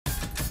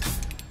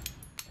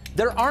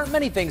There aren't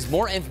many things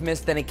more infamous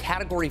than a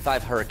Category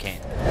 5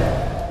 hurricane.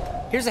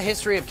 Here's a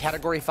history of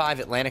Category 5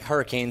 Atlantic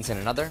hurricanes and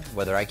another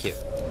weather IQ.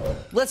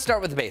 Let's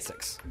start with the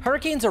basics.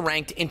 Hurricanes are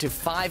ranked into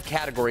 5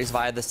 categories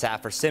via the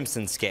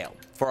Saffir-Simpson Scale.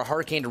 For a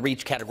hurricane to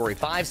reach Category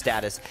 5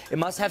 status, it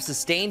must have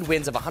sustained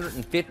winds of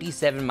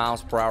 157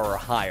 miles per hour or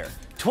higher.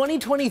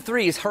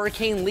 2023's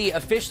Hurricane Lee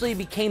officially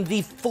became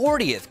the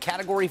 40th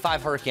Category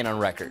 5 hurricane on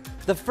record.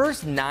 The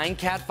first 9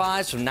 Cat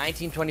 5s from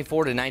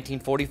 1924 to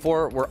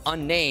 1944 were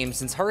unnamed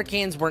since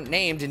hurricanes weren't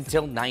named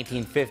until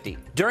 1950.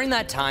 During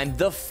that time,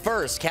 the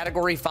first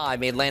Category 5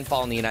 made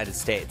landfall in the United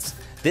States.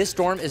 This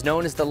storm is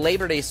known as the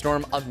Labor Day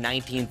storm of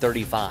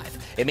 1935.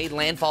 It made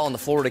landfall in the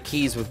Florida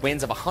Keys with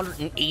winds of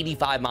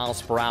 185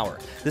 miles per hour.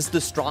 This is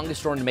the strongest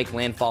storm to make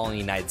landfall in the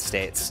United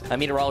States. I'm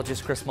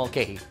meteorologist Chris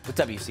Mulcahy with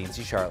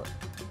WCNC Charlotte.